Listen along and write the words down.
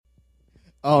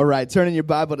All right, turn in your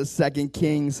Bible to 2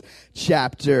 Kings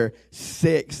chapter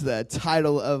 6. The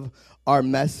title of our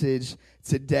message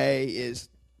today is,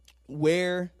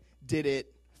 Where Did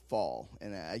It Fall?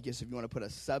 And I guess if you want to put a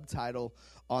subtitle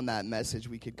on that message,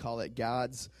 we could call it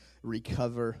God's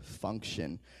Recover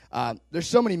Function. There's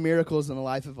so many miracles in the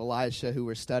life of Elisha who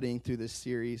we're studying through this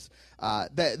series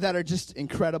that are just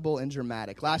incredible and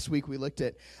dramatic. Last week we looked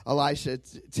at Elisha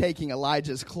taking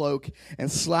Elijah's cloak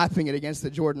and slapping it against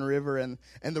the Jordan River, and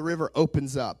the river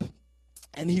opens up.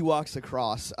 And he walks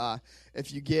across.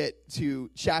 If you get to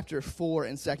chapter 4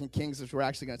 in 2 Kings, which we're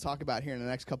actually going to talk about here in the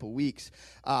next couple of weeks,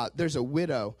 there's a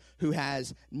widow who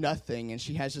has nothing, and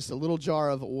she has just a little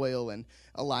jar of oil, and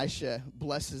Elisha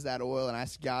blesses that oil and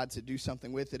asks God to do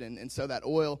something with it, and so that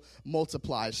oil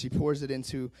multiplies. She pours it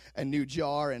into a new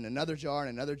jar, and another jar, and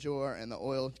another jar, and the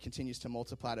oil continues to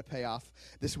multiply to pay off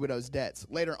this widow's debts.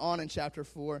 Later on in chapter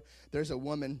 4, there's a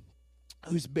woman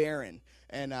who's barren,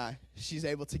 and she's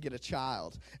able to get a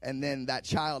child, and then that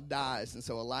child dies, and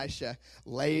so Elisha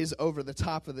lays over the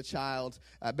top of the child.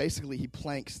 Basically, he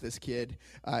planks this kid,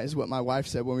 is what my wife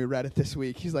said when we read it this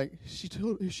week. He's like, she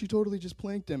totally just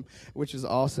planked him, which is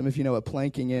awesome if you know what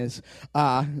planking is.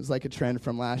 It's like a trend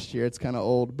from last year. It's kind of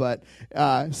old, but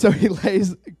so he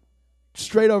lays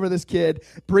straight over this kid,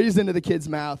 breathes into the kid's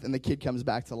mouth, and the kid comes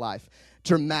back to life.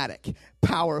 Dramatic,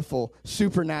 powerful,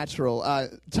 supernatural.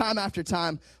 Time after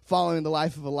time, following the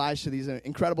life of Elisha, these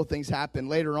incredible things happen.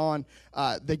 Later on,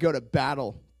 they go to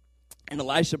battle, and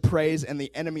Elisha prays, and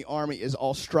the enemy army is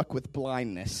all struck with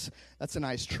blindness. That's a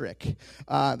nice trick.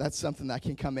 That's something that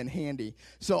can come in handy.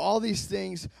 So all these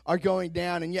things are going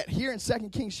down, and yet here in 2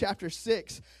 Kings chapter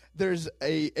 6, there's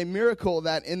a miracle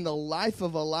that in the life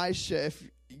of Elisha, if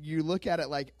you look at it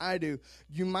like I do,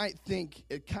 you might think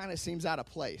it kind of seems out of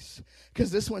place,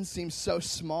 because this one seems so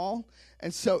small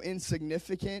and so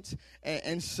insignificant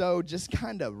and so just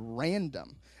kind of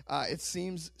random. It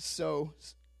seems so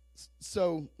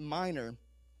minor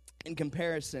in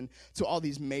comparison to all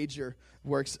these major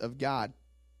works of God.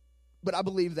 But I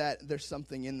believe that there's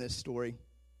something in this story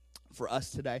for us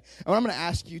today. And I'm going to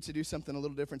ask you to do something a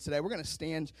little different today. We're going to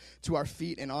stand to our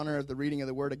feet in honor of the reading of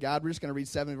the Word of God. We're just going to read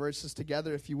 7 verses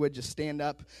together. If you would, just stand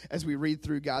up as we read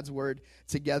through God's Word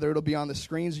together. It'll be on the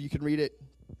screens, or you can read it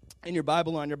in your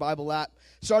Bible or on your Bible app.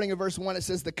 Starting in verse 1, it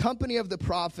says, "The company of the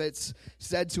prophets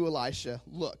said to Elisha,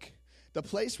 'Look, the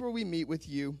place where we meet with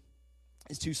you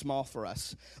is too small for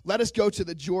us. Let us go to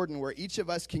the Jordan, where each of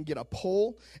us can get a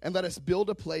pole, and let us build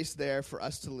a place there for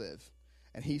us to live.'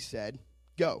 And he said,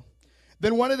 'Go.'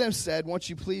 Then one of them said,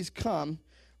 'Won't you please come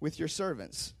with your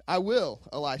servants?' 'I will,'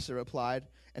 Elisha replied,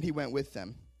 and he went with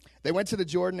them. They went to the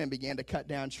Jordan and began to cut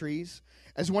down trees.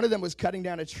 As one of them was cutting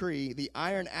down a tree, the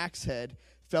iron axe head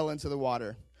fell into the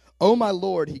water. 'Oh, my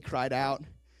Lord,' he cried out,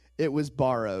 'it was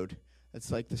borrowed.'"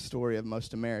 That's like the story of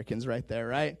most Americans right there,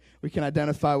 right? We can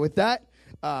identify with that.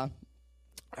 Our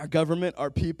government,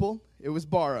 our people, it was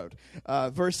borrowed.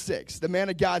 Verse 6, the man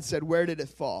of God said, "Where did it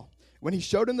fall?" When he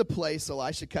showed him the place,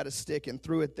 Elisha cut a stick and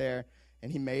threw it there,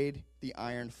 and he made the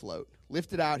iron float.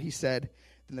 "Lift it out," he said.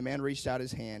 Then the man reached out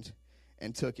his hand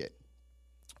and took it.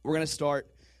 We're going to start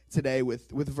today with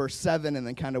verse 7 and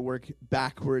then kind of work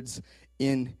backwards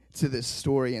into this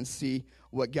story and see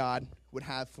what God would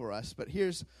have for us. But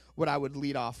here's what I would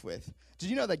lead off with.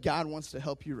 Did you know that God wants to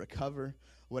help you recover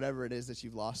whatever it is that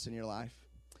you've lost in your life?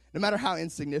 No matter how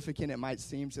insignificant it might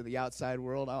seem to the outside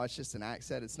world, oh, it's just an axe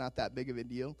head, it's not that big of a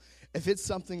deal. If it's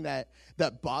something that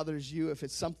bothers you, if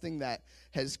it's something that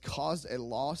has caused a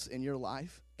loss in your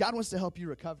life, God wants to help you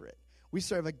recover it. We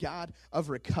serve a God of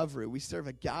recovery. We serve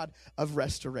a God of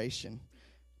restoration.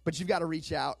 But you've got to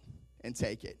reach out and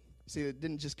take it. See, it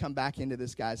didn't just come back into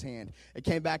this guy's hand. It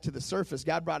came back to the surface.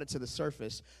 God brought it to the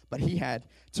surface, but he had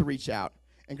to reach out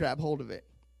and grab hold of it.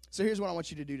 So here's what I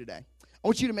want you to do today. I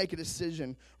want you to make a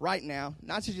decision right now,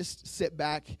 not to just sit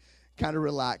back, kind of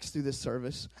relax through this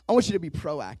service. I want you to be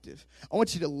proactive. I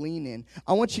want you to lean in.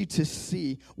 I want you to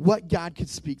see what God could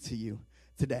speak to you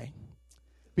today.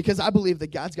 Because I believe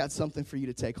that God's got something for you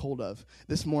to take hold of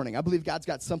this morning. I believe God's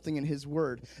got something in his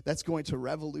word that's going to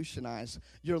revolutionize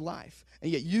your life.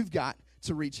 And yet you've got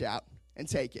to reach out and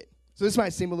take it. So this might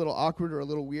seem a little awkward or a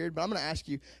little weird, but I'm going to ask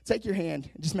you, take your hand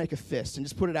and just make a fist and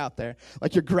just put it out there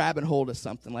like you're grabbing hold of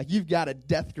something, like you've got a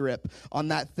death grip on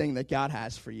that thing that God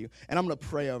has for you. And I'm going to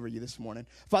pray over you this morning.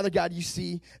 Father God, you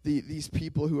see these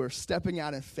people who are stepping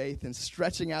out in faith and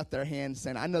stretching out their hands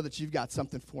saying, I know that you've got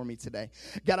something for me today.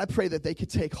 God, I pray that they could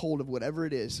take hold of whatever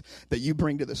it is that you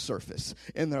bring to the surface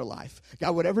in their life.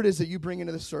 God, whatever it is that you bring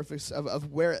into the surface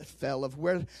of where it fell, of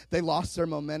where they lost their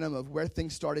momentum, of where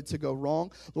things started to go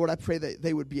wrong, Lord, I pray pray that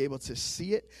they would be able to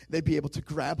see it, they'd be able to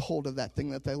grab hold of that thing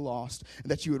that they lost,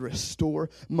 and that you would restore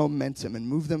momentum and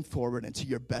move them forward into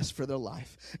your best for their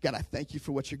life. God, I thank you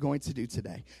for what you're going to do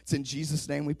today. It's in Jesus'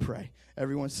 name we pray.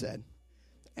 Everyone said,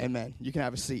 amen. You can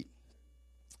have a seat.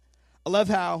 I love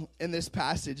how in this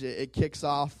passage it kicks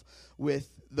off with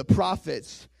the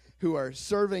prophets who are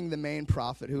serving the main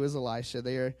prophet, who is Elisha.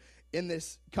 They are in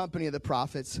this company of the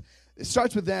prophets. It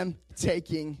starts with them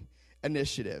taking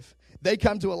initiative. They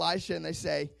come to Elisha and they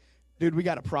say, dude, we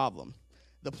got a problem.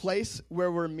 The place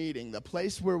where we're meeting, the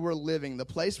place where we're living, the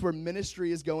place where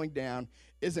ministry is going down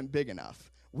isn't big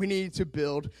enough. We need to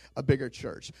build a bigger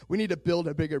church. We need to build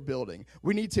a bigger building.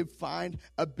 We need to find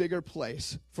a bigger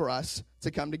place for us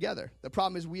to come together. The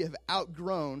problem is we have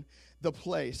outgrown the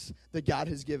place that God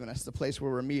has given us, the place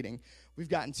where we're meeting. We've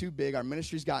gotten too big. Our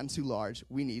ministry's gotten too large.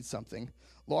 We need something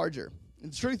larger.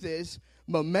 And the truth is,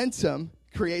 momentum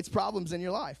creates problems in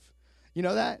your life. You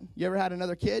know that? You ever had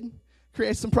another kid?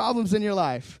 Creates some problems in your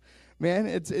life. Man,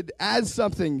 it adds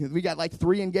something. We got like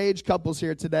 3 engaged couples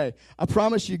here today. I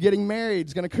promise you, getting married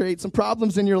is going to create some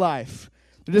problems in your life.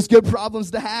 They're just good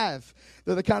problems to have.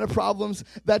 They're the kind of problems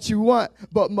that you want.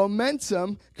 But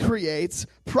momentum creates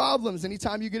problems.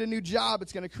 Anytime you get a new job,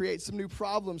 it's going to create some new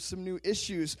problems, some new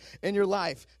issues in your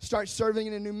life. Start serving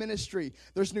in a new ministry.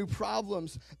 There's new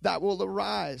problems that will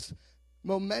arise.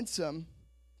 Momentum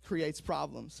creates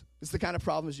problems. It's the kind of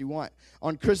problems you want.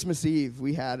 On Christmas Eve,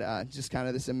 we had just kind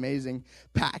of this amazing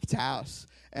packed house.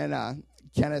 And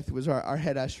Kenneth was our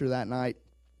head usher that night.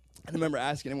 I remember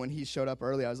asking him when he showed up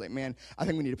early, I was like, man, I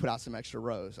think we need to put out some extra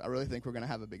rows. I really think we're going to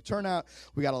have a big turnout.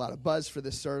 We got a lot of buzz for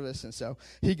this service. And so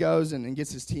he goes and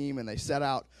gets his team, and they set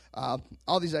out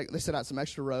they set out some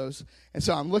extra rows. And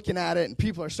so I'm looking at it, and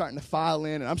people are starting to file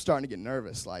in, and I'm starting to get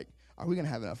nervous, like, are we going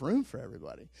to have enough room for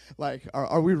everybody? Like,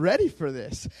 are we ready for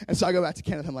this? And so I go back to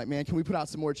Kenneth. I'm like, man, can we put out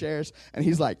some more chairs? And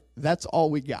he's like, that's all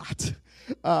we got.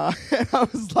 And I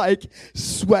was like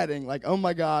sweating, like, oh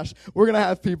my gosh, we're going to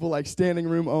have people like standing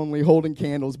room only, holding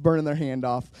candles, burning their hand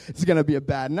off. It's going to be a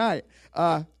bad night.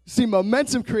 See,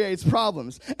 momentum creates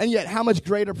problems. And yet, how much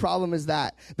greater problem is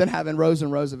that than having rows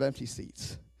and rows of empty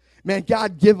seats? Man,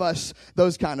 God give us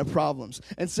those kind of problems.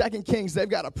 And 2 Kings, they've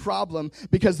got a problem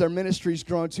because their ministry's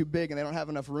grown too big and they don't have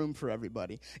enough room for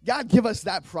everybody. God, give us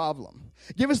that problem.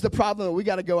 Give us the problem that we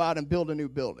got to go out and build a new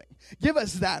building. Give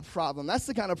us that problem. That's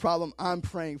the kind of problem I'm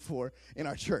praying for in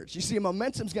our church. You see,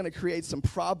 momentum's going to create some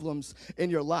problems in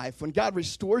your life. When God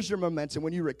restores your momentum,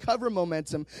 when you recover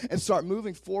momentum and start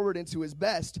moving forward into his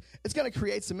best, it's going to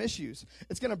create some issues.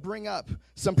 It's going to bring up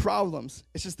some problems.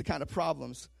 It's just the kind of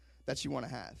problems that you want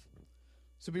to have.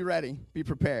 So be ready, be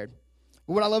prepared.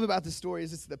 But what I love about this story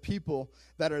is it's the people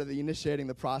that are initiating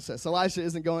the process. Elisha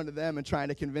isn't going to them and trying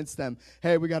to convince them,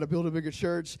 hey, we got to build a bigger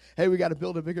church. Hey, we got to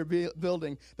build a bigger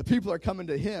building. The people are coming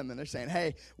to him and they're saying,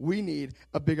 hey, we need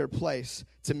a bigger place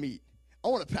to meet. I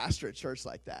want to pastor a church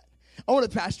like that. I want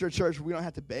to pastor a church where we don't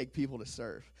have to beg people to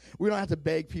serve. We don't have to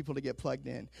beg people to get plugged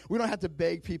in. We don't have to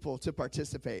beg people to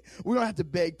participate. We don't have to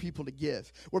beg people to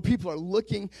give. Where people are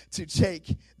looking to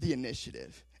take the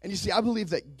initiative. And you see, I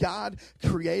believe that God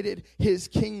created his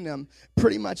kingdom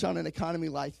pretty much on an economy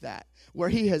like that, where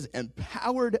he has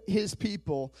empowered his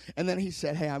people, and then he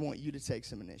said, hey, I want you to take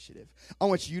some initiative. I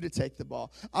want you to take the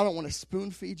ball. I don't want to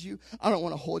spoon feed you. I don't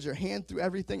want to hold your hand through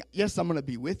everything. Yes, I'm going to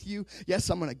be with you.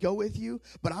 Yes, I'm going to go with you,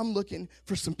 but I'm looking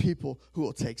for some people who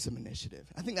will take some initiative.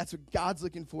 I think that's what God's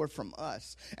looking for from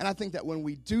us. And I think that when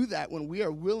we do that, when we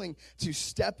are willing to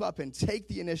step up and take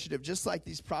the initiative, just like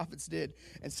these prophets did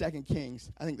in 2 Kings,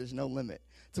 I think there's no limit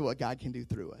to what God can do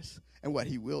through us and what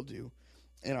he will do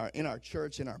in our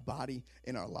church, in our body,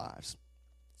 in our lives.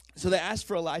 So they asked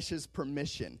for Elisha's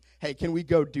permission. Hey, can we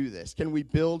go do this? Can we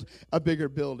build a bigger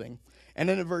building? And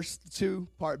then in verse 2,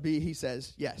 part B, he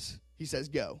says, yes. He says,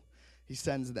 go. He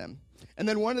sends them. And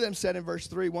then one of them said in verse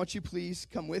 3, won't you please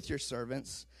come with your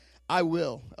servants? I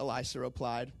will, Elisha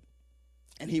replied.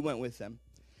 And he went with them.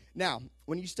 Now,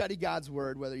 when you study God's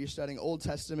word, whether you're studying Old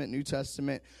Testament, New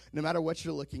Testament, no matter what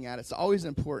you're looking at, it's always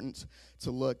important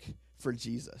to look for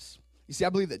Jesus. You see, I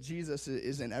believe that Jesus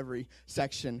is in every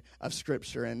section of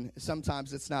Scripture, and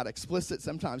sometimes it's not explicit.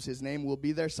 Sometimes his name will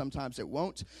be there. Sometimes it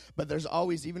won't. But there's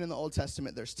always, even in the Old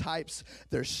Testament, there's types,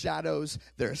 there's shadows,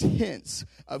 there's hints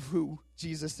of who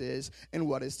Jesus is and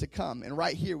what is to come. And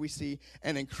right here we see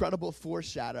an incredible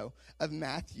foreshadow of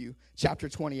Matthew chapter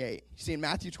 28. You see, in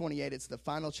Matthew 28, it's the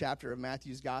final chapter of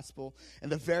Matthew's gospel.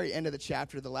 And the very end of the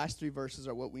chapter, the last 3 verses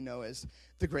are what we know as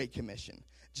the Great Commission.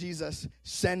 Jesus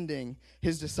sending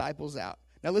his disciples out.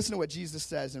 Now listen to what Jesus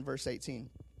says in verse 18.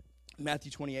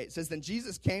 Matthew 28, it says, then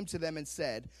Jesus came to them and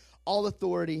said, all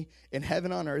authority in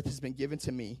heaven and on earth has been given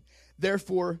to me.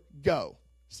 Therefore, go.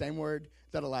 Same word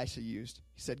that Elisha used.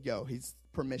 He said go. He's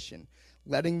permission.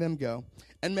 Letting them go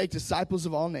and make disciples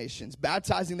of all nations,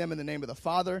 baptizing them in the name of the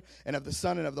Father and of the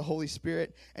Son and of the Holy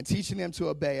Spirit, and teaching them to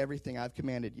obey everything I've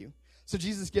commanded you. So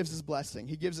Jesus gives his blessing.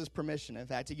 He gives his permission. In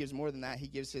fact, he gives more than that. He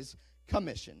gives his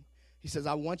commission. He says,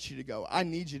 I want you to go. I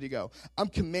need you to go. I'm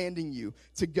commanding you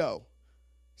to go.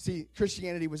 See,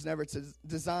 Christianity was never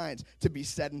designed to be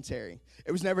sedentary.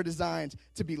 It was never designed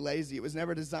to be lazy. It was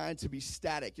never designed to be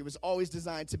static. It was always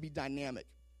designed to be dynamic.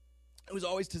 It was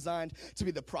always designed to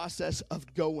be the process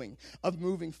of going, of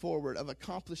moving forward, of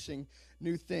accomplishing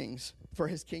new things for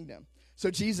his kingdom.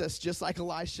 So Jesus, just like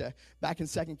Elisha back in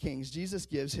 2 Kings, Jesus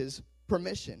gives his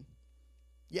permission.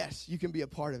 Yes, you can be a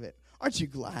part of it. Aren't you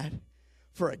glad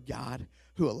for a God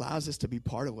who allows us to be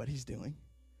part of what he's doing?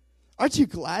 Aren't you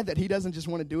glad that he doesn't just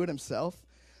want to do it himself?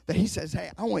 That he says,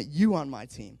 hey, I want you on my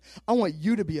team. I want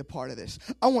you to be a part of this.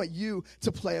 I want you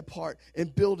to play a part in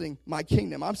building my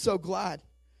kingdom. I'm so glad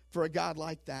for a God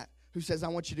like that who says, I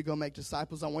want you to go make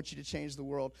disciples. I want you to change the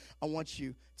world. I want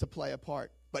you to play a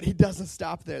part. But he doesn't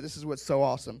stop there. This is what's so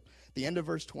awesome. The end of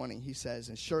verse 20, he says,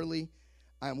 and surely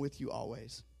I am with you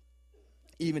always,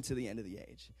 even to the end of the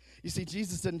age. You see,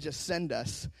 Jesus didn't just send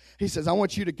us. He says, I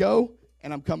want you to go,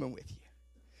 and I'm coming with you.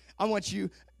 I want you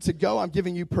to go. I'm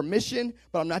giving you permission,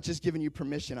 but I'm not just giving you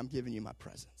permission. I'm giving you my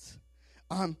presence.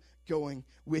 I'm going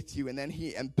with you. And then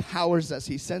he empowers us.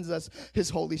 He sends us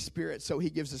his Holy Spirit. So he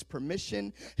gives us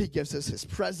permission. He gives us his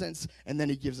presence. And then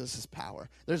he gives us his power.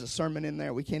 There's a sermon in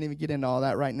there. We can't even get into all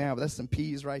that right now, but that's some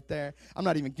P's right there. I'm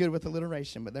not even good with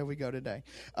alliteration, but there we go today.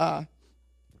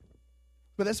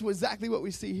 But that's exactly what we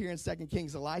see here in 2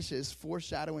 Kings. Elisha is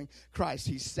foreshadowing Christ.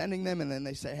 He's sending them, and then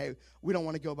they say, hey, we don't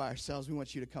want to go by ourselves. We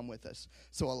want you to come with us.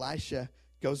 So Elisha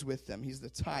goes with them. He's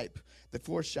the type, the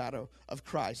foreshadow of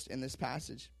Christ in this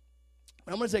passage.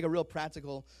 I'm going to take a real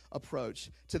practical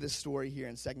approach to this story here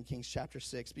in 2 Kings chapter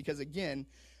 6 because, again,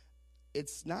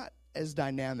 it's not as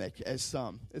dynamic as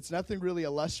some. It's nothing really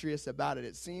illustrious about it.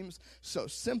 It seems so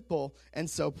simple and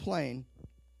so plain,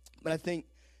 but I think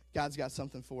God's got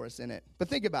something for us in it. But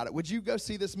think about it. Would you go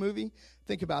see this movie?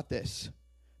 Think about this.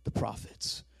 The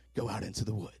prophets go out into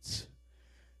the woods.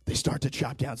 They start to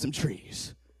chop down some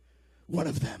trees. One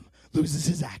of them loses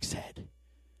his axe head.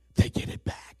 They get it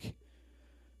back.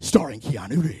 Starring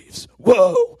Keanu Reeves.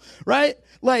 Whoa! Right?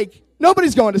 Like,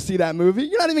 nobody's going to see that movie.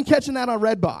 You're not even catching that on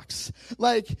Redbox.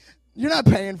 Like, you're not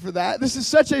paying for that. This is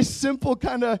such a simple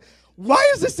kind of,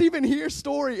 why is this even here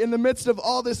story in the midst of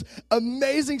all this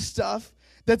amazing stuff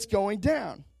that's going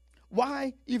down?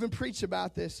 Why even preach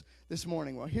about this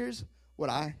morning? Well, here's what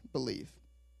I believe.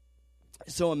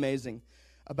 It's so amazing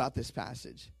about this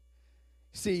passage.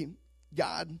 See,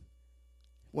 God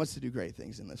wants to do great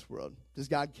things in this world. Does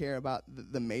God care about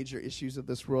the major issues of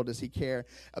this world? Does he care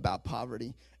about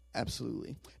poverty?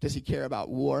 Absolutely. Does he care about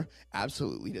war?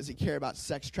 Absolutely. Does he care about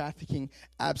sex trafficking?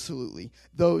 Absolutely.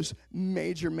 Those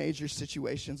major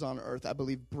situations on earth, I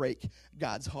believe, break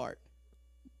God's heart.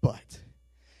 But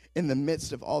in the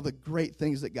midst of all the great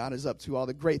things that God is up to, all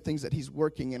the great things that he's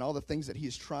working and all the things that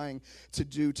he's trying to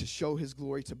do to show his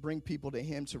glory, to bring people to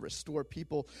him, to restore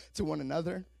people to one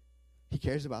another, he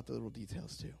cares about the little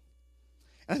details too.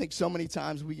 And I think so many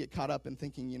times we get caught up in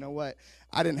thinking, you know what,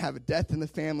 I didn't have a death in the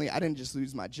family. I didn't just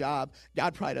lose my job.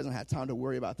 God probably doesn't have time to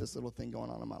worry about this little thing going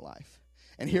on in my life.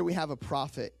 And here we have a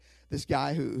prophet, this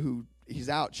guy who he's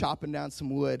out chopping down some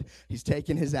wood. He's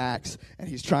taking his axe and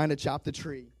he's trying to chop the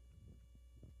tree.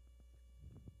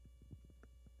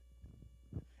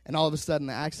 And all of a sudden,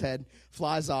 the axe head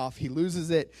flies off. He loses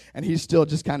it, and he's still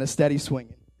just kind of steady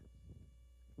swinging.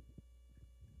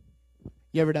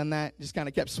 You ever done that? Just kind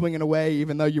of kept swinging away,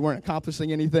 even though you weren't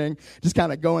accomplishing anything. Just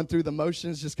kind of going through the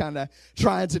motions, just kind of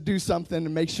trying to do something to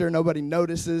make sure nobody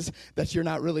notices that you're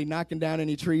not really knocking down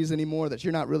any trees anymore, that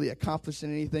you're not really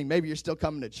accomplishing anything. Maybe you're still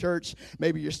coming to church.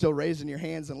 Maybe you're still raising your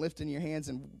hands and lifting your hands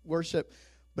in worship.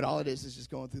 But all it is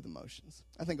just going through the motions.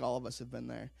 I think all of us have been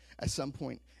there at some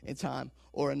point in time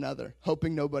or another,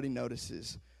 hoping nobody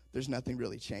notices. There's nothing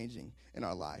really changing in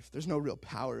our life. There's no real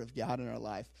power of God in our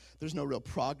life. There's no real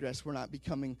progress. We're not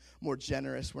becoming more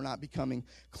generous. We're not becoming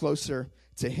closer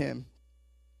to him.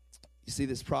 You see,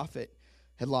 this prophet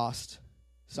had lost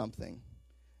something,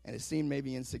 and it seemed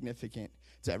maybe insignificant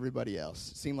to everybody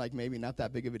else. It seemed like maybe not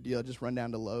that big of a deal. Just run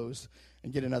down to Lowe's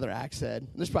and get another axe head.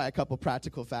 There's probably a couple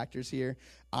practical factors here.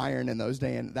 Iron in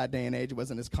that day and age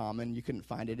wasn't as common. You couldn't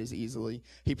find it as easily.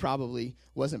 He probably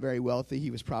wasn't very wealthy. He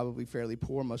was probably fairly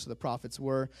poor. Most of the prophets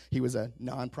were. He was a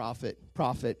non-prophet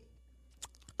prophet.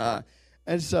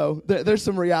 And so there's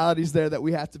some realities there that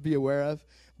we have to be aware of.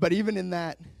 But even in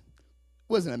that, it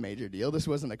wasn't a major deal. This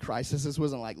wasn't a crisis. This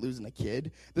wasn't like losing a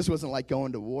kid. This wasn't like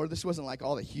going to war. This wasn't like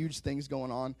all the huge things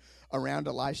going on around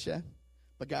Elisha.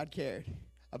 But God cared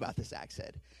about this axe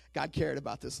head. God cared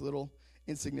about this little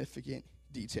insignificant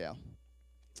detail.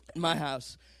 In my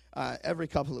house, every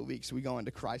couple of weeks we go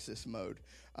into crisis mode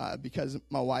because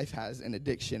my wife has an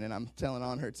addiction, and I'm telling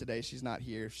on her today. She's not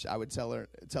here. I would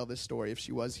tell this story if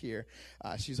she was here.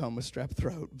 She's home with strep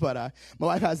throat. But my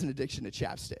wife has an addiction to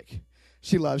chapstick.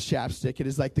 She loves chapstick. It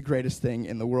is like the greatest thing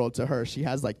in the world to her. She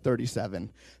has like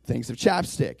 37 things of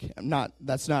chapstick.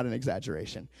 That's not an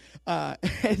exaggeration.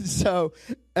 And so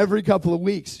every couple of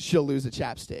weeks she'll lose a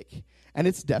chapstick. And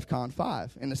it's DEFCON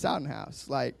 5 in the Stoughton house.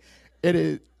 Like,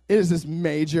 it is this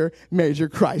major, major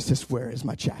crisis. Where is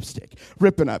my chapstick?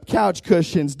 Ripping up couch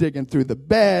cushions, digging through the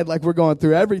bed. Like, we're going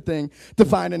through everything to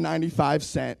find a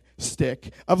 95-cent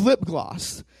stick of lip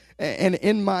gloss. And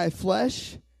in my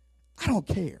flesh, I don't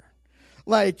care.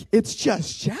 Like, it's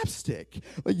just chapstick.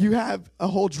 Like, you have a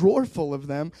whole drawer full of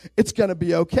them. It's going to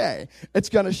be okay. It's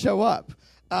going to show up.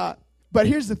 But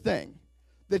here's the thing.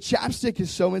 The chapstick is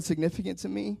so insignificant to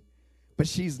me, but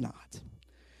she's not.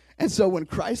 And so when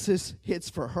crisis hits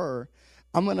for her,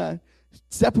 I'm going to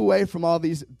step away from all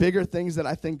these bigger things that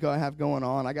I think I have going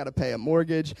on. I got to pay a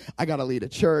mortgage. I got to lead a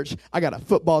church. I got a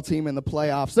football team in the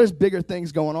playoffs. There's bigger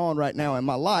things going on right now in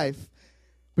my life.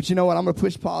 But you know what? I'm going to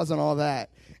push pause on all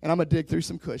that, and I'm going to dig through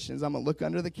some cushions. I'm going to look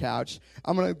under the couch.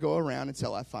 I'm going to go around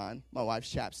until I find my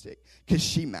wife's chapstick, because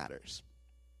she matters.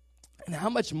 And how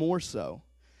much more so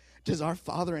does our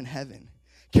Father in heaven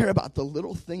care about the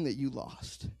little thing that you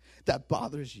lost, that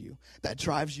bothers you, that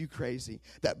drives you crazy,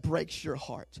 that breaks your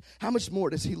heart? How much more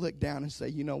does he look down and say,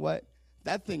 you know what?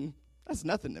 That thing, that's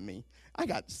nothing to me. I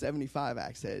got 75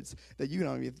 axe heads that you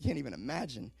can't even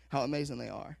imagine how amazing they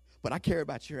are. But I care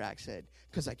about your axe head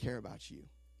because I care about you.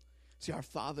 See, our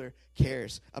Father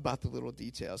cares about the little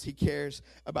details. He cares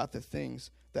about the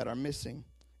things that are missing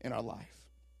in our life.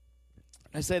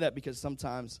 And I say that because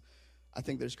sometimes I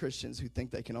think there's Christians who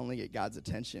think they can only get God's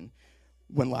attention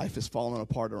when life is falling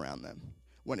apart around them,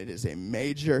 when it is a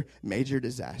major, major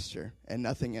disaster and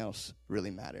nothing else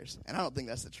really matters. And I don't think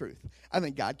that's the truth. I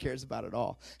think God cares about it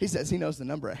all. He says he knows the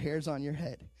number of hairs on your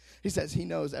head. He says he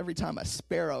knows every time a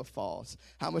sparrow falls.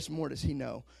 How much more does he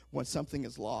know when something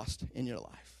is lost in your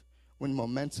life, when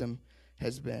momentum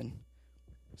has been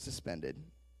suspended?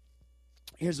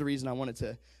 Here's the reason I wanted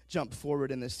to jump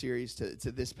forward in this series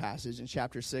to this passage in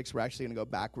chapter 6. We're actually going to go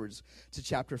backwards to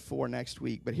chapter 4 next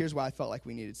week. But here's why I felt like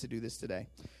we needed to do this today.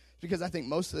 Because I think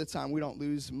most of the time we don't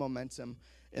lose momentum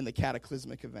in the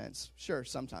cataclysmic events. Sure,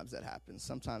 sometimes that happens.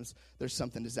 Sometimes there's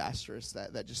something disastrous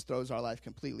that just throws our life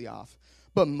completely off.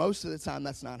 But most of the time,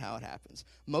 that's not how it happens.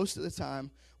 Most of the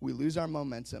time, we lose our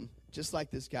momentum, just like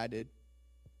this guy did,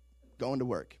 going to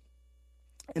work.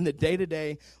 In the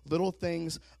day-to-day little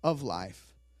things of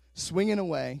life, swinging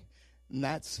away, and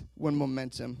that's when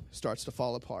momentum starts to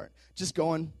fall apart. Just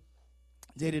going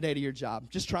day-to-day to your job,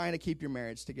 just trying to keep your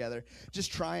marriage together,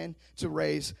 just trying to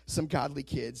raise some godly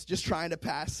kids, just trying to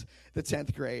pass the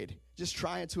 10th grade, just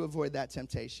trying to avoid that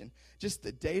temptation. Just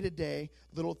the day-to-day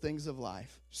little things of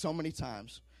life, so many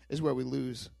times, is where we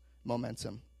lose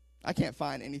momentum. I can't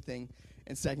find anything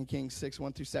in 2 Kings 6,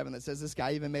 1-7 that says this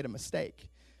guy even made a mistake.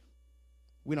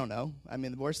 We don't know. I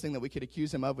mean, the worst thing that we could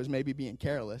accuse him of was maybe being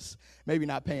careless, maybe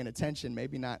not paying attention,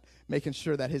 maybe not making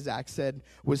sure that his axe head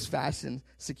was fastened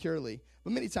securely.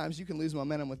 But many times you can lose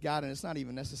momentum with God, and it's not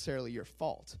even necessarily your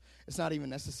fault. It's not even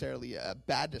necessarily a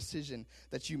bad decision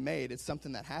that you made. It's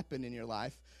something that happened in your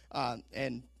life,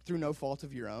 and through no fault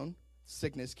of your own.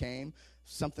 Sickness came,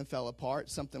 something fell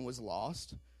apart, something was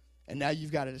lost, and now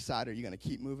you've got to decide, are you going to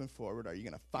keep moving forward? Are you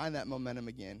going to find that momentum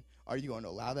again? Are you going to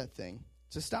allow that thing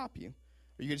to stop you?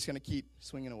 Or are you just going to keep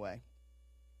swinging away?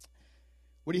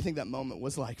 What do you think that moment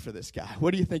was like for this guy?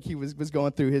 What do you think he was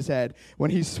going through his head when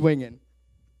he's swinging?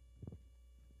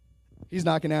 He's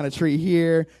knocking down a tree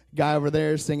here, guy over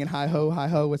there singing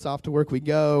hi-ho, it's off to work we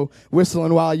go,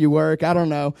 whistling while you work. I don't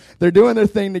know. They're doing their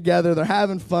thing together. They're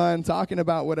having fun, talking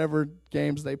about whatever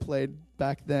games they played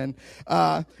back then.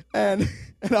 And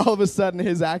all of a sudden,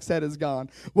 his axe head is gone.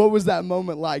 What was that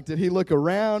moment like? Did he look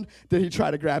around? Did he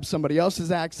try to grab somebody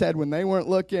else's axe head when they weren't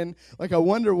looking? Like, I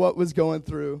wonder what was going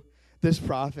through this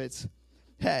prophet's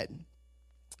head.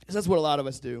 Because that's what a lot of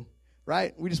us do,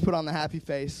 right? We just put on the happy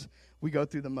face. We go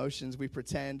through the motions. We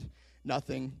pretend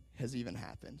nothing has even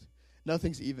happened.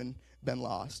 Nothing's even been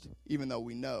lost, even though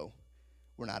we know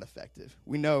we're not effective.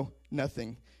 We know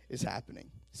nothing is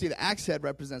happening. See, the axe head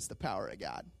represents the power of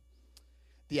God.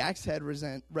 The axe head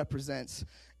represents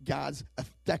God's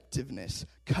effectiveness,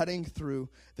 cutting through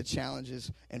the challenges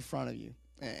in front of you.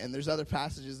 And there's other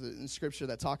passages in Scripture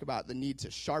that talk about the need to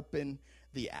sharpen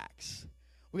the axe.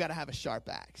 We got to have a sharp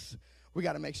axe. We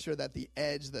got to make sure that the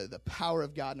edge, the power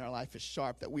of God in our life is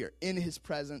sharp, that we are in his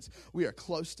presence, we are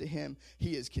close to him.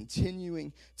 He is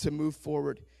continuing to move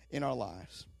forward in our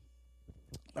lives.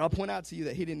 But I'll point out to you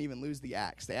that he didn't even lose the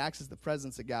axe. The axe is the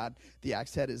presence of God. The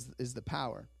axe head is the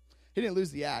power. He didn't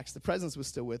lose the axe. The presence was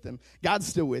still with him. God's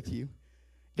still with you.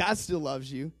 God still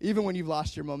loves you. Even when you've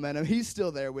lost your momentum, he's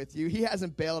still there with you. He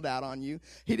hasn't bailed out on you.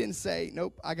 He didn't say,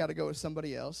 nope, I got to go with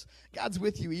somebody else. God's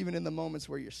with you even in the moments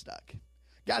where you're stuck.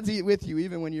 God's with you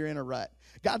even when you're in a rut.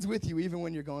 God's with you even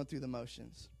when you're going through the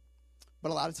motions.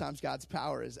 But a lot of times God's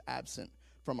power is absent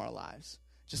from our lives,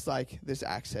 just like this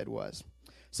axe head was.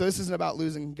 So this isn't about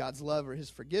losing God's love or his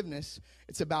forgiveness.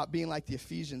 It's about being like the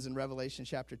Ephesians in Revelation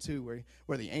chapter 2,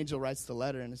 where the angel writes the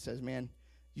letter and it says, man,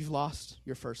 you've lost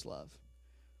your first love.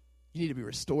 You need to be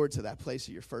restored to that place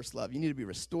of your first love. You need to be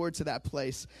restored to that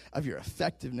place of your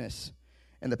effectiveness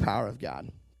and the power of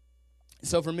God.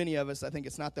 So for many of us, I think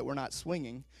it's not that we're not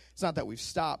swinging. It's not that we've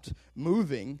stopped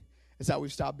moving. It's that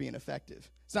we've stopped being effective.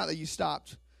 It's not that you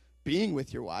stopped being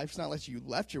with your wife. It's not that you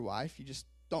left your wife. You just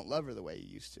don't love her the way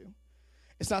you used to.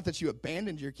 It's not that you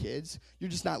abandoned your kids.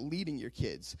 You're just not leading your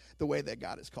kids the way that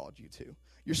God has called you to.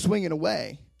 You're swinging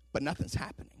away, but nothing's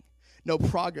happening. No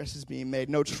progress is being made.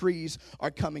 No trees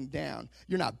are coming down.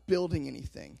 You're not building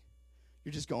anything.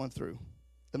 You're just going through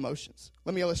the motions.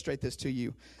 Let me illustrate this to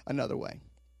you another way.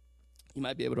 You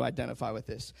might be able to identify with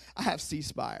this. I have C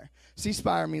Spire. C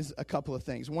Spire means a couple of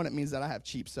things. One, it means that I have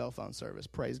cheap cell phone service.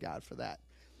 Praise God for that.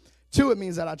 Two, it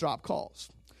means that I drop calls.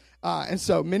 And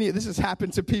so this has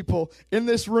happened to people in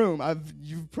this room.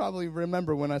 You probably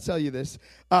remember when I tell you this.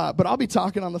 But I'll be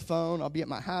talking on the phone. I'll be at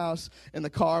my house, in the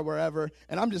car, wherever.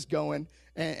 And I'm just going.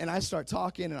 And I start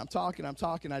talking, and I'm talking.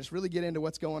 I just really get into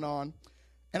what's going on.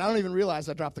 And I don't even realize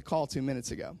I dropped the call 2 minutes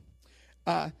ago.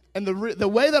 And the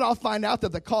way that I'll find out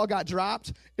that the call got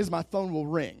dropped is my phone will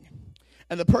ring.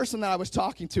 And the person that I was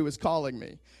talking to is calling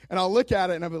me. And I'll look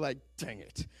at it, and I'll be like, dang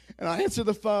it. And I answer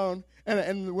the phone,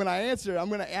 and when I answer, I'm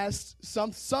going to ask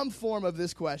some form of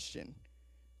this question.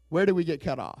 Where did we get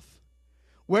cut off?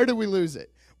 Where did we lose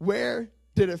it? Where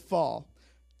did it fall?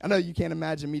 I know you can't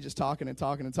imagine me just talking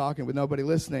with nobody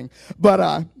listening,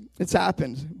 but it's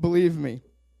happened, believe me.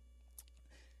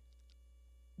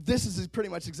 This is pretty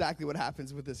much exactly what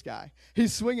happens with this guy.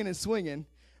 He's swinging and swinging,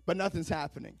 but nothing's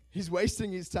happening. He's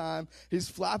wasting his time. He's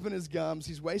flapping his gums.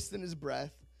 He's wasting his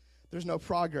breath. There's no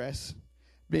progress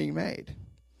being made.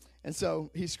 And so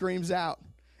he screams out,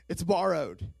 it's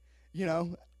borrowed.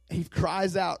 He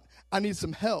cries out, I need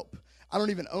some help. I don't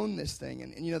even own this thing.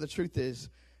 And the truth is,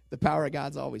 the power of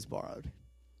God's always borrowed.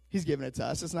 He's given it to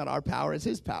us. It's not our power. It's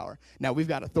his power. Now, we've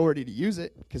got authority to use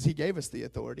it because he gave us the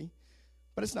authority.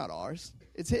 But it's not ours.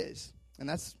 It's his. And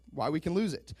that's why we can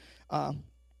lose it. And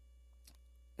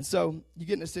so you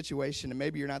get in a situation, and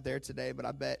maybe you're not there today, but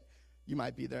I bet you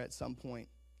might be there at some point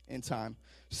in time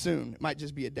soon. It might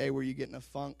just be a day where you get in a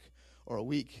funk, or a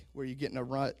week where you get in a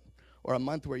rut, or a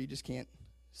month where you just can't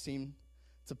seem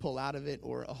to pull out of it,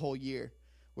 or a whole year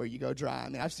where you go dry. I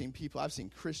mean, I've seen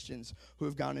Christians who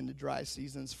have gone into dry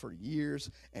seasons for years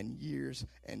and years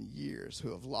and years,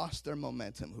 who have lost their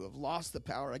momentum, who have lost the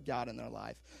power of God in their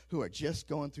life, who are just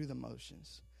going through the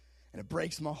motions. And it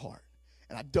breaks my heart.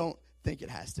 And I don't think it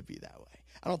has to be that way.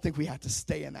 I don't think we have to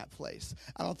stay in that place.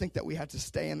 I don't think that we have to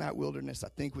stay in that wilderness. I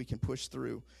think we can push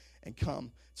through and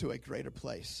come to a greater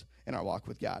place in our walk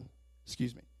with God.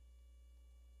 Excuse me.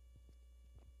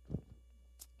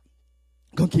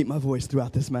 I'm going to keep my voice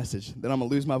throughout this message. Then I'm going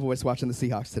to lose my voice watching the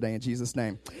Seahawks today in Jesus'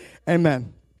 name.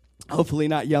 Amen. Hopefully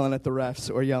not yelling at the refs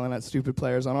or yelling at stupid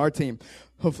players on our team.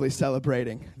 Hopefully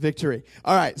celebrating victory.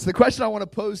 All right, so the question I want to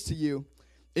pose to you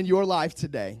in your life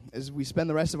today, as we spend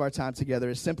the rest of our time together,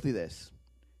 is simply this.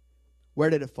 Where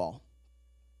did it fall?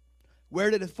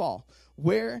 Where did it fall?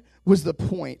 Where was the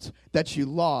point that you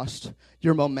lost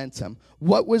your momentum?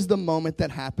 What was the moment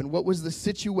that happened? What was the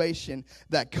situation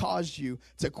that caused you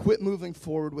to quit moving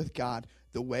forward with God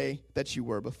the way that you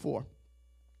were before?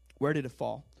 Where did it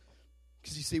fall?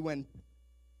 Because you see, when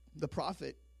the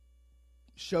prophet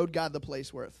showed God the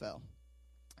place where it fell,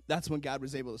 that's when God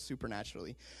was able to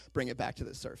supernaturally bring it back to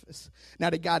the surface. Now,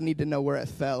 did God need to know where it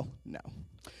fell? No.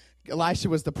 Elisha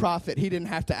was the prophet. He didn't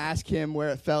have to ask him where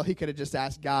it fell. He could have just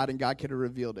asked God, and God could have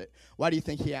revealed it. Why do you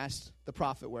think he asked the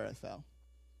prophet where it fell?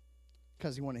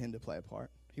 Because he wanted him to play a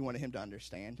part. He wanted him to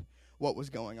understand what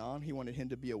was going on. He wanted him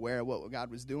to be aware of what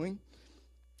God was doing.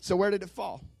 So where did it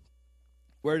fall?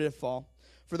 Where did it fall?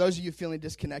 For those of you feeling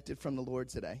disconnected from the Lord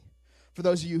today, for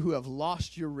those of you who have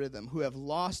lost your rhythm, who have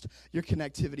lost your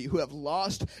connectivity, who have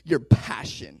lost your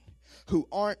passion, who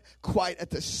aren't quite at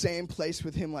the same place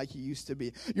with him like you used to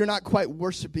be. You're not quite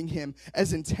worshiping him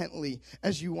as intently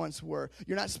as you once were.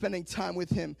 You're not spending time with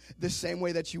him the same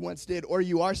way that you once did, or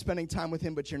you are spending time with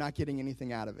him, but you're not getting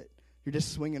anything out of it. You're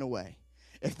just swinging away.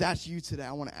 If that's you today,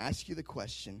 I want to ask you the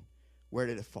question, where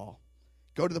did it fall?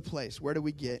 Go to the place. Where do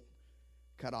we get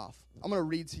cut off? I'm going to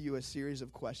read to you a series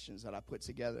of questions that I put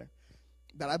together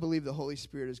that I believe the Holy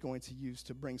Spirit is going to use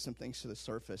to bring some things to the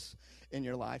surface in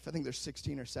your life. I think there's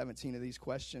 16 or 17 of these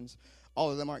questions. All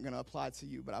of them aren't going to apply to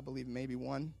you, but I believe maybe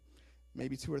one,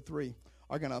 maybe two or three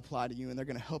are going to apply to you, and they're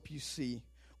going to help you see,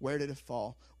 where did it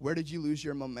fall? Where did you lose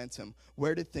your momentum?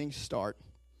 Where did things start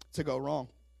to go wrong?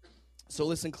 So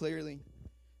listen clearly,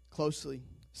 closely,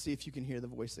 see if you can hear the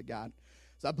voice of God.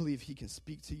 So I believe he can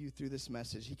speak to you through this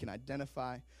message. He can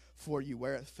identify for you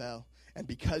where it fell. And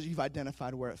because you've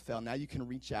identified where it fell, now you can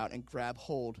reach out and grab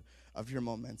hold of your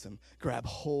momentum. Grab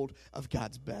hold of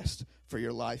God's best for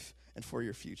your life and for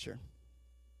your future.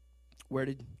 Where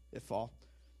did it fall?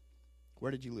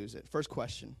 Where did you lose it? First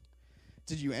question,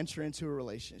 did you enter into a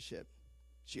relationship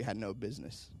that you had no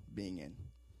business being in?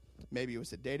 Maybe it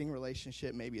was a dating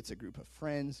relationship. Maybe it's a group of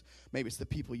friends. Maybe it's the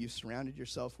people you've surrounded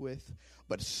yourself with.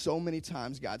 But so many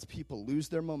times God's people lose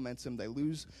their momentum. They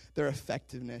lose their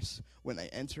effectiveness when they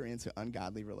enter into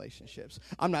ungodly relationships.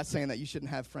 I'm not saying that you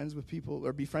shouldn't have friends with people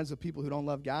or be friends with people who don't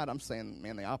love God. I'm saying,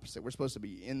 man, the opposite. We're supposed to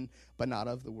be in but not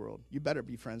of the world. You better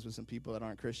be friends with some people that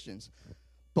aren't Christians.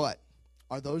 But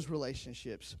are those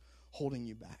relationships holding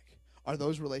you back? Are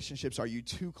those relationships, are you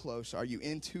too close? Are you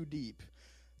in too deep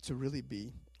to really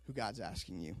be who God's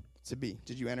asking you to be?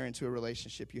 Did you enter into a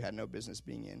relationship you had no business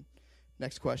being in?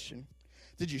 Next question.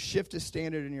 Did you shift a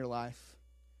standard in your life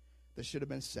that should have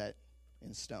been set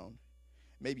in stone?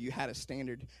 Maybe you had a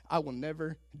standard. I will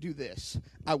never do this.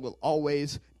 I will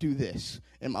always do this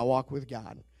in my walk with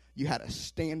God. You had a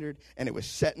standard, and it was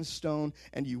set in stone,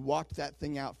 and you walked that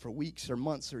thing out for weeks or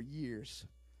months or years.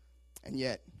 And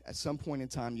yet, at some point in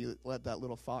time, you let that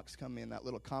little fox come in, that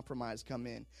little compromise come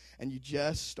in, and you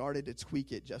just started to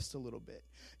tweak it just a little bit.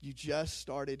 You just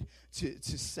started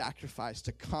to sacrifice,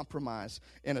 to compromise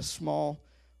in a small,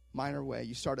 minor way.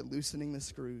 You started loosening the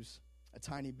screws a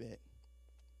tiny bit.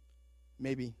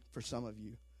 Maybe for some of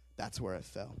you, that's where it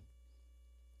fell.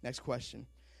 Next question.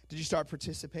 Did you start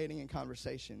participating in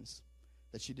conversations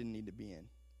that you didn't need to be in?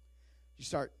 Did you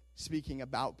start speaking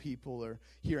about people or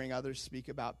hearing others speak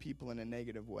about people in a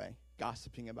negative way,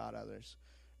 gossiping about others,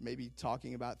 maybe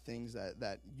talking about things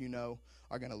that you know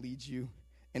are going to lead you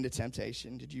into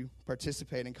temptation? Did you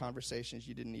participate in conversations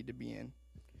you didn't need to be in?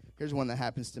 Here's one that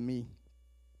happens to me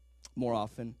more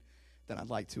often than I'd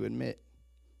like to admit.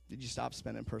 Did you stop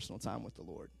spending personal time with the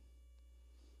Lord?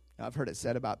 Now, I've heard it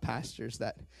said about pastors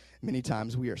that many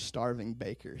times we are starving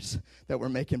bakers, that we're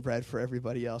making bread for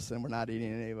everybody else and we're not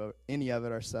eating any of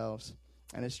it ourselves.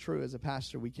 And it's true, as a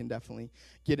pastor, we can definitely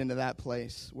get into that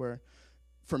place where,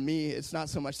 for me, it's not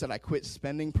so much that I quit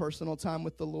spending personal time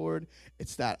with the Lord,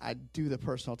 it's that I do the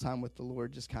personal time with the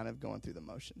Lord just kind of going through the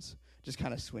motions, just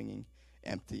kind of swinging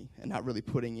empty and not really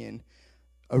putting in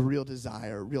a real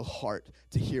desire, a real heart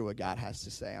to hear what God has to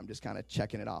say. I'm just kind of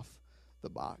checking it off the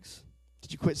box.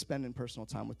 Did you quit spending personal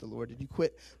time with the Lord? Did you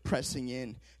quit pressing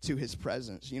in to his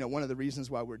presence? You know, one of the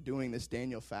reasons why we're doing this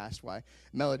Daniel fast, why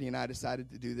Melody and I decided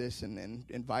to do this and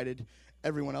invited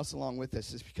everyone else along with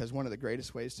us, is because one of the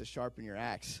greatest ways to sharpen your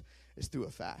axe is through a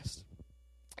fast.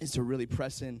 Is to really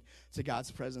press in to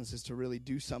God's presence, is to really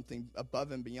do something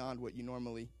above and beyond what you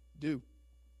normally do.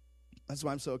 That's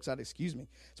why I'm so excited,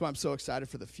 That's why I'm so excited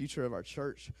for the future of our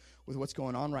church with what's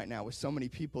going on right now, with so many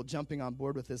people jumping on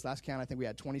board with this. Last count, I think we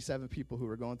had 27 people who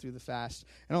were going through the fast,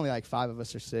 and only like 5 of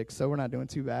us are sick, so we're not doing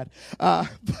too bad.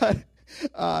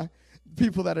 But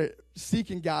people that are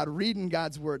seeking God, reading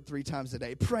God's word 3 times a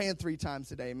day, praying 3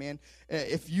 times a day, man.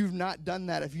 If you've not done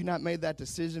that, if you've not made that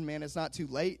decision, man, it's not too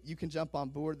late. You can jump on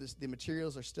board. The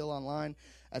materials are still online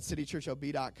at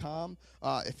citychurchob.com.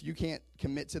 If you can't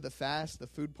commit to the fast, the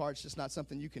food part's just not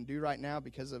something you can do right now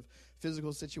because of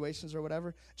physical situations or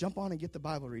whatever, jump on and get the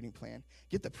Bible reading plan.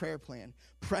 Get the prayer plan.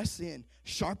 Press in.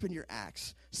 Sharpen your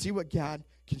axe. See what God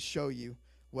can show you,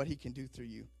 what he can do through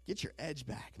you. Get your edge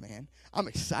back, man. I'm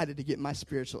excited to get my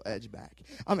spiritual edge back.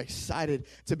 I'm excited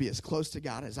to be as close to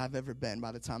God as I've ever been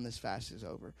by the time this fast is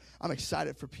over. I'm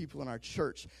excited for people in our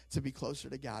church to be closer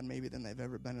to God maybe than they've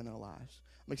ever been in their lives.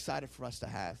 I'm excited for us to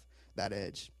have that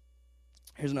edge.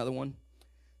 Here's another one.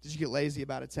 Did you get lazy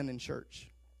about attending church?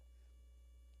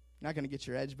 You're not going to get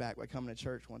your edge back by coming to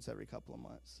church once every couple of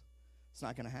months. It's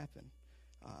not going to happen.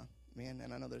 man,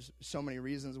 and I know there's so many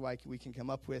reasons why we can come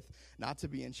up with not to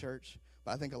be in church,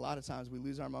 but I think a lot of times we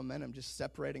lose our momentum just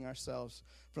separating ourselves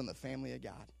from the family of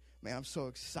God. Man, I'm so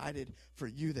excited for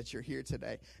you that you're here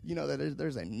today. You know that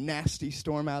there's a nasty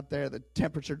storm out there. The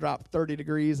temperature dropped 30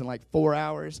 degrees in like 4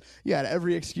 hours. You had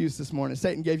every excuse this morning.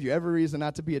 Satan gave you every reason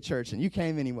not to be at church, and you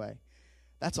came anyway.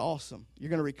 That's awesome. You're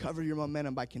going to recover your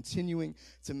momentum by continuing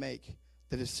to make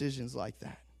the decisions like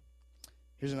that.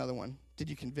 Here's another one. Did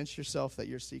you convince yourself that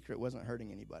your secret wasn't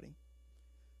hurting anybody?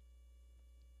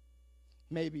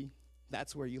 Maybe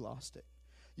that's where you lost it.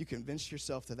 You convinced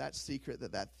yourself that secret,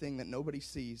 that thing that nobody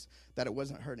sees, that it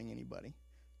wasn't hurting anybody.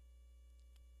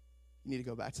 You need to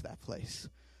go back to that place.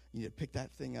 You need to pick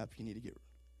that thing up. You need to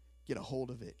get a hold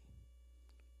of it.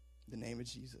 In the name of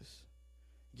Jesus.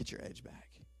 Get your edge back.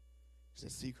 Because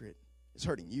that secret is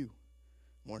hurting you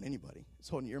more than anybody. It's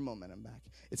holding your momentum back.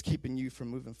 It's keeping you from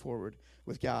moving forward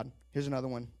with God. Here's another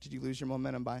one. Did you lose your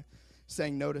momentum by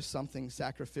saying no to something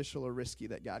sacrificial or risky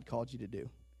that God called you to do?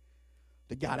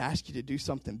 Did God ask you to do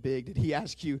something big? Did he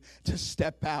ask you to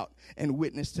step out and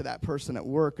witness to that person at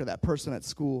work or that person at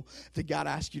school? Did God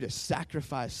ask you to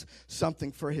sacrifice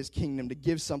something for his kingdom, to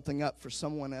give something up for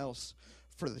someone else,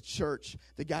 for the church?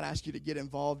 Did God ask you to get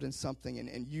involved in something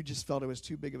and you just felt it was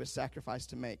too big of a sacrifice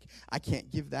to make? I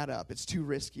can't give that up. It's too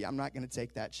risky. I'm not going to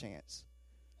take that chance.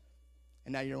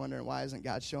 And now you're wondering, why isn't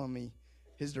God showing me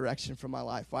his direction for my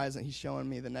life? Why isn't he showing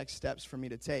me the next steps for me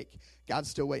to take? God's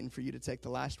still waiting for you to take the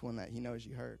last one that he knows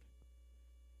you heard.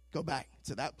 Go back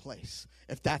to that place.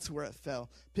 If that's where it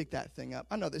fell, pick that thing up.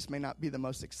 I know this may not be the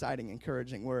most exciting,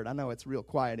 encouraging word. I know it's real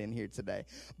quiet in here today.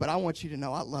 But I want you to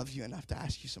know I love you enough to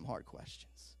ask you some hard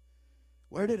questions.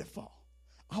 Where did it fall?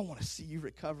 I want to see you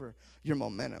recover your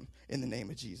momentum in the name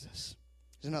of Jesus.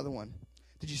 There's another one.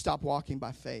 Did you stop walking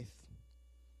by faith?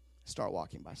 Start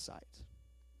walking by sight.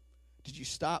 Did you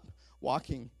stop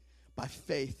walking by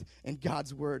faith in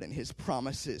God's word and his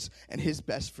promises and his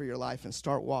best for your life and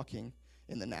start walking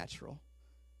in the natural?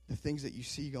 The things that you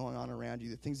see going on around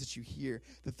you, the things that you hear,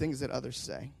 the things that others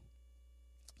say.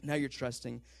 Now you're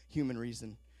trusting human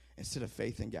reason instead of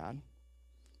faith in God.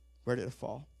 Where did it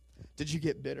fall? Did you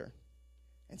get bitter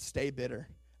and stay bitter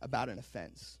about an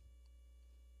offense?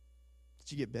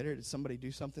 Did you get bitter? Did somebody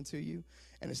do something to you?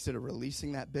 And instead of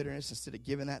releasing that bitterness, instead of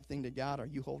giving that thing to God, are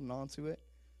you holding on to it?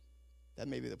 That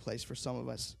may be the place for some of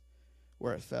us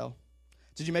where it fell.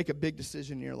 Did you make a big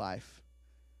decision in your life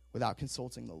without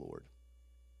consulting the Lord?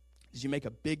 Did you make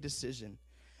a big decision,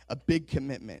 a big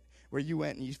commitment, where you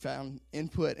went and you found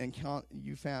input and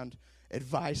you found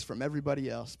advice from everybody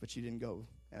else, but you didn't go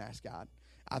and ask God?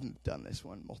 I've done this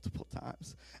one multiple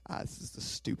times. This is the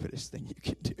stupidest thing you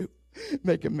can do.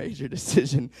 Make a major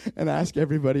decision and ask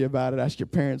everybody about it. Ask your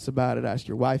parents about it. Ask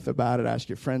your wife about it. Ask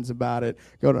your friends about it.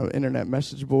 Go to an internet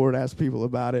message board. Ask people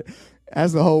about it.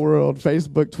 Ask the whole world,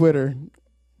 Facebook, Twitter.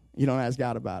 You don't ask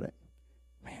God about it.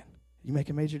 Man, you make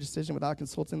a major decision without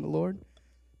consulting the Lord?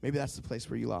 Maybe that's the place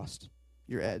where you lost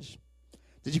your edge.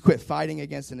 Did you quit fighting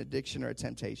against an addiction or a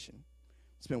temptation?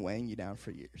 It's been weighing you down for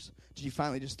years. Did you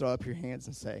finally just throw up your hands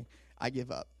and say, I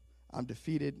give up. I'm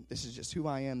defeated. This is just who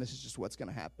I am. This is just what's going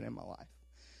to happen in my life.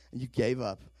 And you gave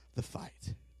up the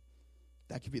fight.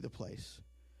 That could be the place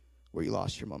where you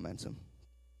lost your momentum.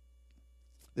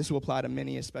 This will apply to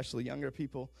many, especially younger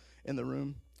people in the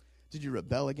room. Did you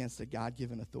rebel against a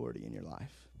God-given authority in your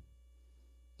life?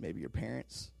 Maybe your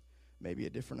parents, maybe a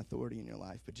different authority in your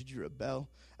life. But did you rebel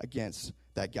against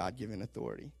that God-given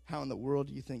authority? How in the world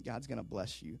do you think God's going to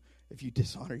bless you if you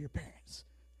dishonor your parents?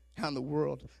 How in the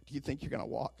world do you think you're going to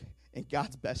walk in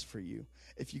God's best for you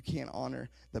if you can't honor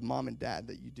the mom and dad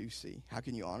that you do see? How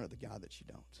can you honor the God that you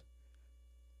don't?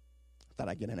 I thought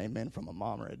I'd get an amen from a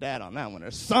mom or a dad on that one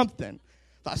or something.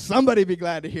 I thought somebody would be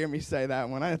glad to hear me say that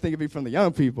one. I didn't think it'd be from the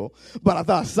young people, but I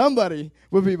thought somebody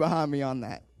would be behind me on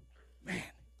that. Man,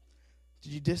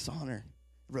 did you dishonor,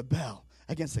 rebel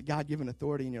against the God-given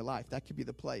authority in your life? That could be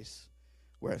the place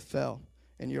where it fell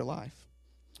in your life.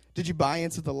 Did you buy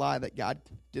into the lie that God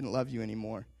didn't love you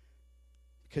anymore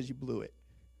because you blew it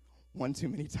one too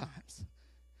many times?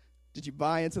 Did you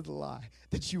buy into the lie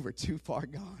that you were too far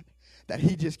gone, that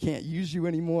he just can't use you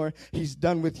anymore? He's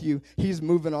done with you. He's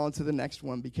moving on to the next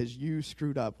one because you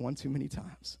screwed up one too many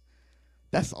times.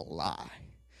 That's a lie.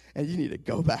 And you need to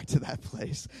go back to that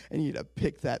place, and you need to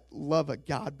pick that love of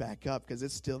God back up because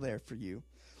it's still there for you.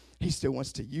 He still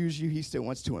wants to use you. He still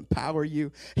wants to empower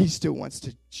you. He still wants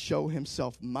to show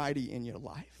himself mighty in your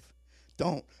life.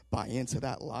 Don't buy into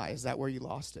that lie. Is that where you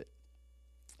lost it?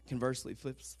 Conversely,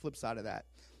 flip side of that,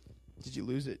 did you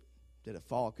lose it? Did it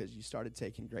fall because you started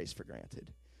taking grace for granted?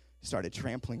 You started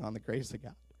trampling on the grace of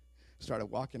God. started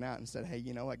walking out and said, hey,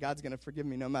 you know what? God's going to forgive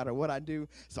me no matter what I do,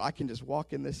 so I can just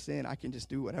walk in this sin. I can just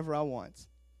do whatever I want.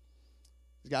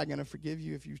 Is God going to forgive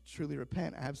you if you truly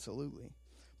repent? Absolutely.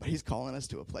 But he's calling us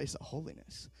to a place of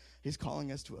holiness. He's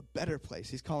calling us to a better place.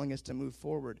 He's calling us to move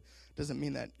forward. Doesn't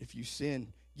mean that if you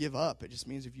sin, give up. It just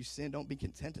means if you sin, don't be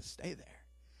content to stay there.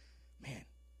 Man,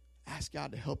 ask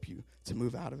God to help you to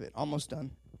move out of it. Almost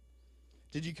done.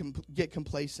 Did you get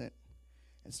complacent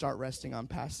and start resting on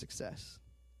past success?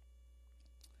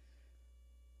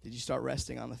 Did you start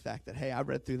resting on the fact that, hey, I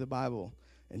read through the Bible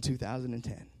in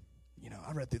 2010. You know,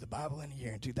 I read through the Bible in a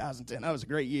year in 2010. That was a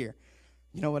great year.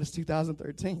 You know what? It's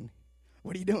 2013.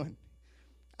 What are you doing?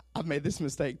 I've made this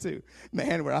mistake too.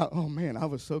 Man, I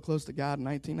was so close to God in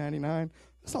 1999.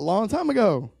 That's a long time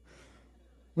ago.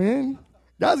 Man,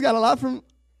 God's got a lot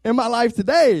in my life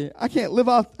today. I can't live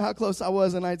off how close I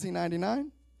was in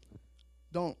 1999.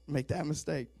 Don't make that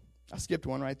mistake. I skipped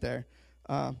one right there.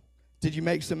 Did you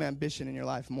make some ambition in your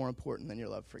life more important than your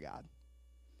love for God?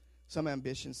 Some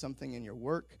ambition, something in your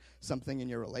work, something in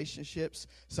your relationships,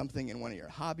 something in one of your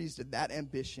hobbies. Did that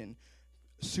ambition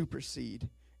supersede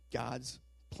God's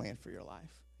plan for your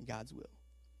life and God's will?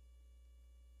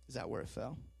 Is that where it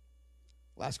fell?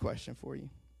 Last question for you.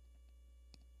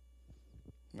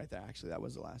 Right there, actually, that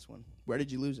was the last one. Where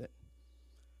did you lose it?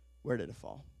 Where did it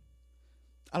fall?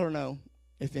 I don't know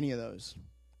if any of those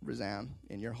resound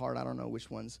in your heart. I don't know which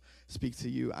ones speak to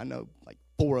you. I know like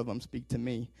 4 of them speak to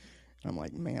me. I'm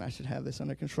like, man, I should have this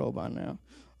under control by now.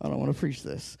 I don't want to preach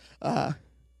this. I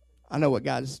know what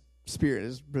God's Spirit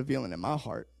is revealing in my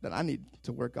heart that I need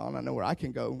to work on. I know where I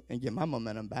can go and get my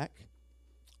momentum back.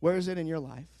 Where is it in your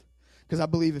life? Because I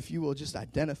believe if you will just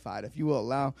identify it, if you will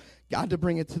allow God to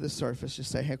bring it to the surface, just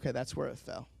say, hey, okay, that's where it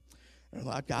fell. And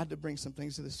allow God to bring some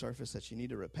things to the surface that you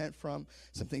need to repent from,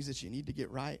 some things that you need to get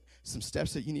right, some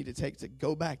steps that you need to take to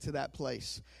go back to that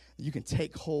place. You can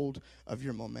take hold of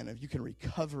your momentum. You can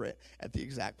recover it at the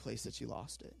exact place that you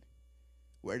lost it.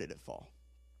 Where did it fall?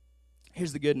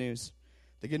 Here's the good news.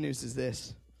 The good news is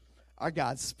this. Our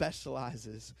God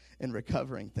specializes in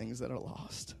recovering things that are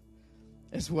lost.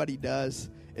 It's what he does.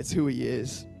 It's who he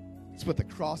is. It's what the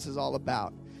cross is all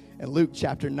about. In Luke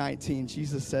chapter 19,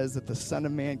 Jesus says that the Son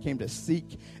of Man came to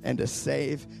seek and to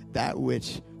save that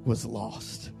which was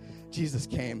lost. Jesus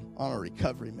came on a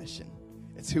recovery mission.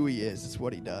 It's who he is. It's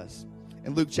what he does.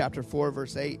 In Luke chapter 4,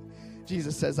 verse 8,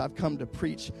 Jesus says, I've come to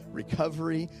preach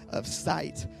recovery of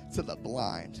sight to the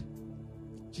blind.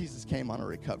 Jesus came on a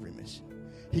recovery mission.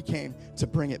 He came to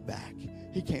bring it back.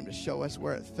 He came to show us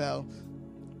where it fell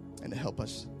and to help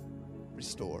us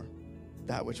restore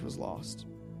that which was lost.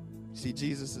 See,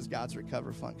 Jesus is God's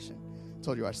recover function. I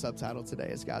told you our subtitle today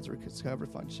is God's recover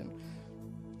function.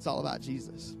 It's all about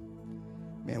Jesus.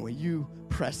 Man, when you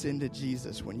press into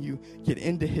Jesus, when you get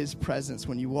into his presence,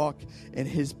 when you walk in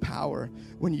his power,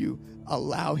 when you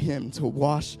allow him to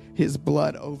wash his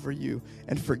blood over you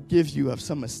and forgive you of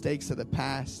some mistakes of the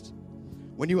past,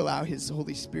 when you allow his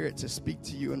Holy Spirit to speak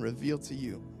to you and reveal to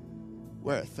you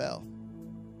where it fell,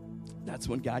 that's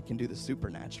when God can do the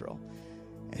supernatural.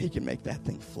 And he can make that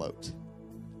thing float.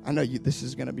 I know this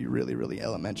is going to be really, really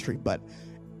elementary, but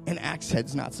an axe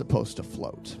head's not supposed to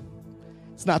float.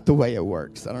 It's not the way it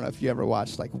works. I don't know if you ever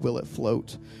watched, like, Will It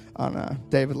Float on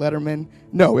David Letterman.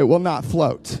 No, it will not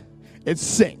float. It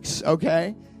sinks,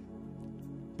 okay?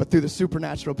 But through the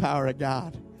supernatural power of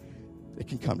God, it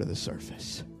can come to the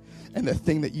surface. And the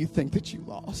thing that you think that you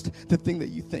lost, the thing that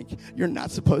you think you're not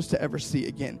supposed to ever see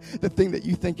again, the thing that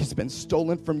you think has been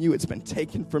stolen from you, it's been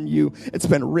taken from you, it's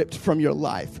been ripped from your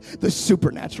life, the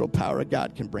supernatural power of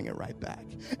God can bring it right back.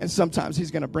 And sometimes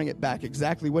he's going to bring it back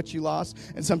exactly what you lost,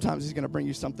 and sometimes he's going to bring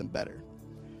you something better.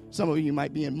 Some of you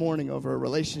might be in mourning over a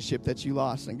relationship that you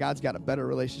lost, and God's got a better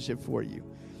relationship for you.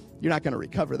 You're not going to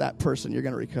recover that person, you're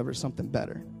going to recover something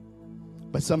better.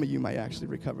 But some of you might actually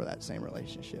recover that same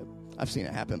relationship. I've seen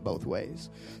it happen both ways.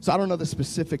 So I don't know the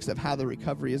specifics of how the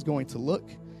recovery is going to look,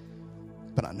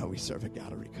 but I know we serve a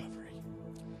God of recovery.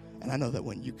 And I know that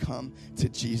when you come to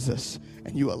Jesus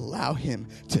and you allow him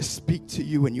to speak to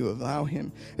you and you allow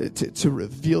him to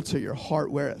reveal to your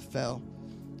heart where it fell,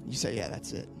 you say, yeah,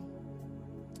 that's it.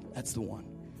 That's the one.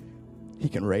 He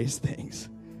can raise things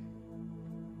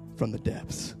from the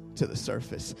depths to the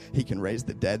surface. He can raise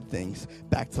the dead things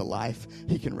back to life.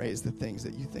 He can raise the things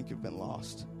that you think have been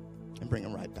lost and bring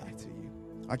them right back to you.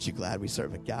 Aren't you glad we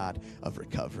serve a God of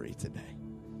recovery today?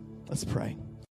 Let's pray.